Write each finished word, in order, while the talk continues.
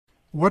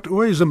What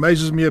always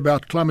amazes me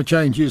about climate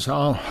change is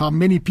how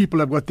many people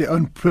have got their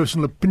own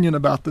personal opinion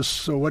about this.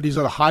 So what is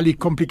a highly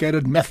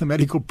complicated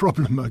mathematical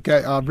problem?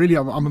 Okay,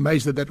 I'm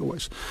amazed at that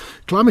always.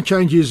 Climate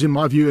change is, in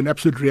my view, an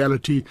absolute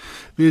reality.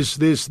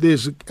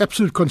 There's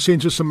absolute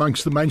consensus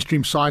amongst the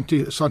mainstream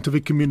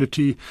scientific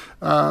community.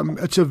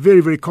 It's a very,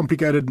 very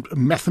complicated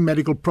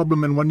mathematical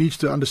problem, and one needs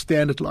to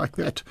understand it like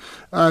that.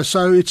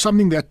 So it's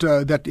something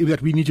that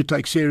we need to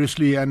take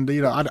seriously. And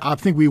I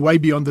think we're way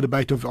beyond the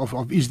debate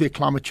of is there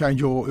climate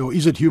change or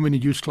is it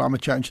human-induced climate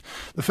change?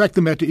 The fact of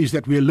the matter is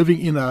that we are living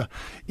in a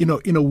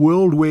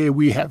world where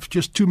we have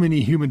just too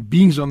many human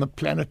beings on the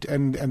planet,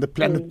 and the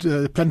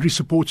planetary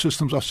support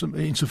systems are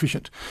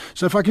insufficient.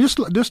 So if I can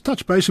just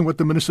touch base on what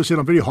the Minister said,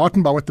 I'm very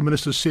heartened by what the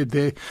Minister said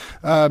there.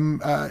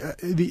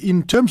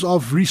 In terms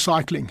of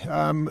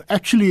recycling,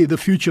 actually the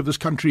future of this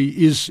country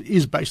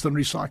is based on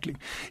recycling.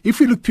 If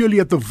we look purely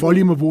at the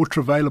volume of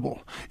water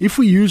available, if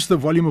we use the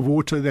volume of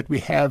water that we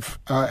have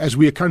as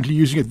we are currently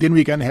using it, then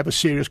we're going to have a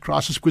serious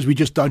crisis because we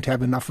just don't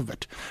have enough of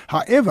it.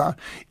 However,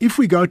 if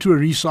we go to a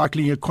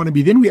recycling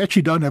economy, then we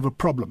actually don't have a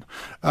problem.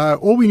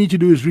 All we need to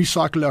do is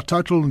recycle our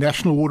total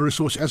national water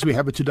resource as we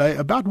have it today,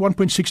 about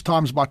 1.6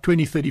 times by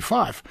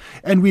 2035.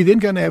 And we're then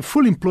going to have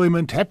full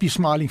employment, happy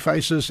smiling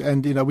faces,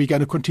 and we're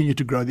going to continue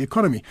to grow the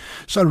economy.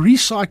 So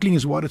recycling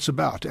is what it's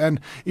about. And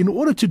in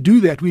order to do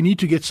that, we need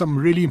to get some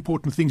really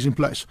important things in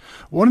place.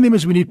 One of them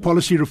is we need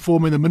policy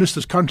reform, and the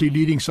Minister's currently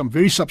leading some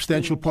very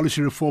substantial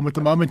policy reform at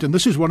the moment. And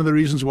this is one of the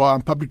reasons why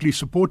I'm publicly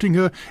supporting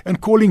her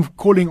and calling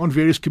on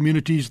various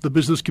communities, the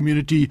business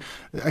community,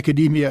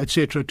 academia,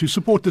 etc., to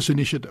support this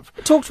initiative.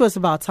 Talk to us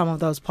about some of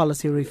those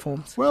policy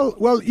reforms. Well,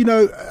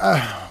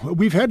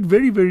 we've had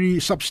very, very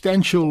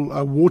substantial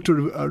water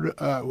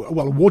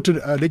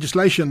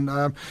legislation.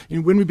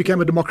 When we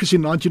became a democracy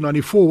in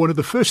 1994, one of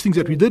the first things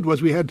that we did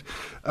was we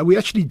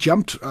actually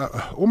jumped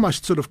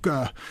almost sort of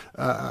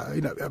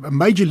a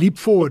major leap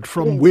forward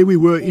from where we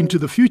were into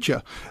the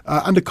future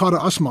under Kara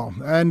Asmal.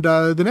 And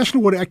the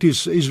National Water Act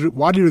is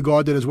widely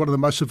regarded as one of the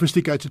most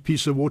sophisticated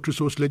pieces of water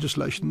resource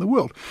legislation in the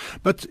world.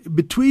 But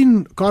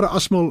between Kara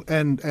Asmal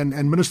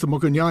and Minister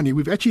Mokonyane,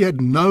 we've actually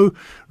had no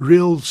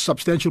real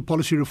substantial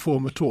policy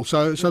reform at all.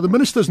 So the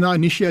Minister's now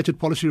initiated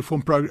policy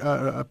reform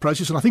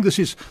process, and I think this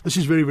is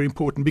very, very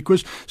important,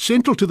 because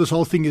central to this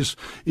whole thing is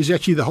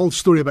actually the whole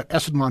story about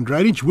acid mine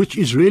drainage, which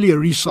is really a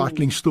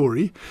recycling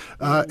story,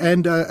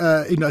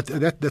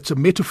 that's a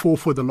metaphor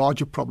for the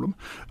larger problem.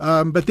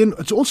 But then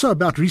it's also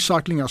about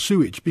recycling our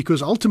sewage,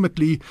 because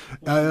ultimately,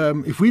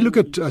 if we look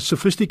at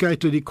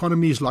sophisticated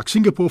economies like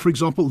Singapore, for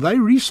example, they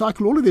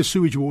recycle all of their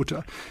sewage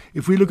water.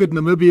 If we look at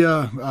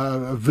Namibia,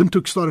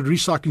 Windhoek started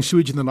recycling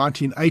sewage in the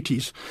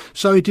 1980s.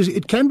 So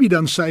it can be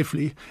done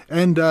safely,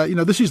 and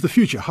this is the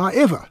future.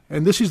 However,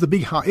 and this is the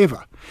big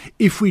however,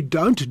 if we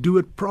don't do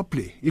it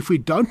properly, if we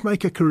don't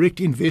make a correct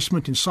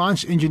investment in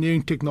science,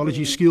 engineering,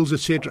 technology, skills,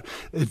 etc.,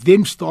 it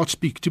then starts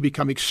to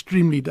become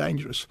extremely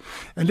dangerous.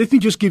 And let me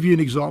just give you an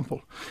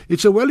example.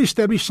 It's a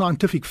well-established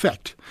scientific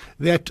fact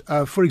that,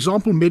 for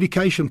example,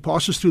 medication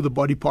passes through the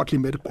body partly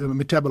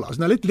metabolized.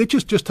 Now,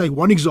 let's just take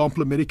one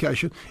example of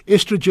medication,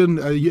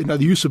 estrogen,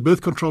 the use of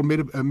birth control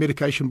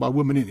medication by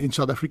women in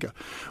South Africa.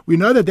 We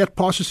know that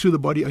passes through the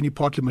body only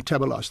partly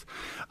metabolized.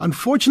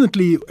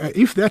 Unfortunately,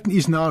 if that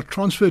is now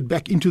transferred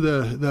back into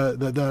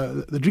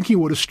the drinking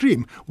water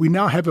stream, we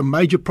now have a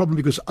major problem,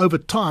 because over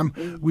time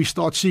we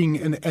start seeing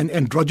an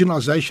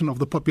androgenization of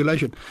the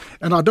population.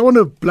 And I don't want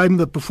to blame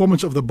the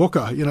performance of the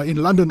Bokke, in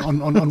London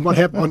on what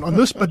happened on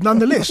this, but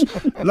nonetheless,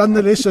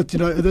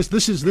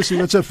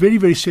 it's a very,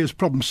 very serious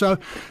problem. So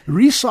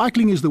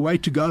recycling is the way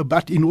to go,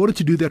 but in order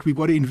to do that, we've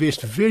got to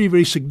invest very,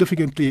 very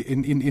significantly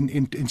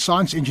in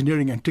science,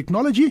 engineering, and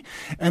technology,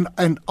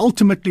 and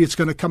ultimately it's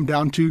going to come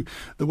down to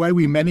the way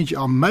we manage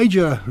our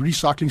major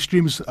recycling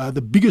streams,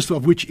 the biggest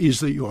of which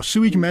is your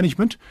sewage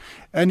management.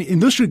 And in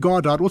this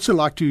regard, I'd also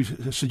like to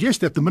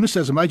suggest that the Minister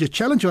has a major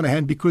challenge on her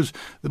hand, because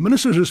the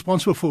Minister is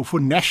responsible for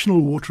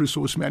national water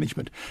resource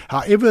management.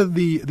 However,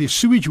 the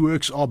sewage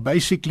works are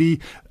basically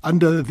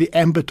under the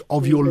ambit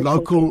of your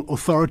local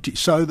authority.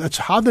 So that's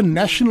how the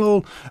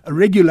national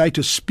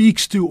regulator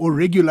speaks to or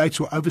regulates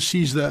or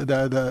oversees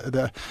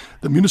the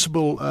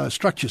municipal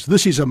structures.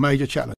 This is a major challenge.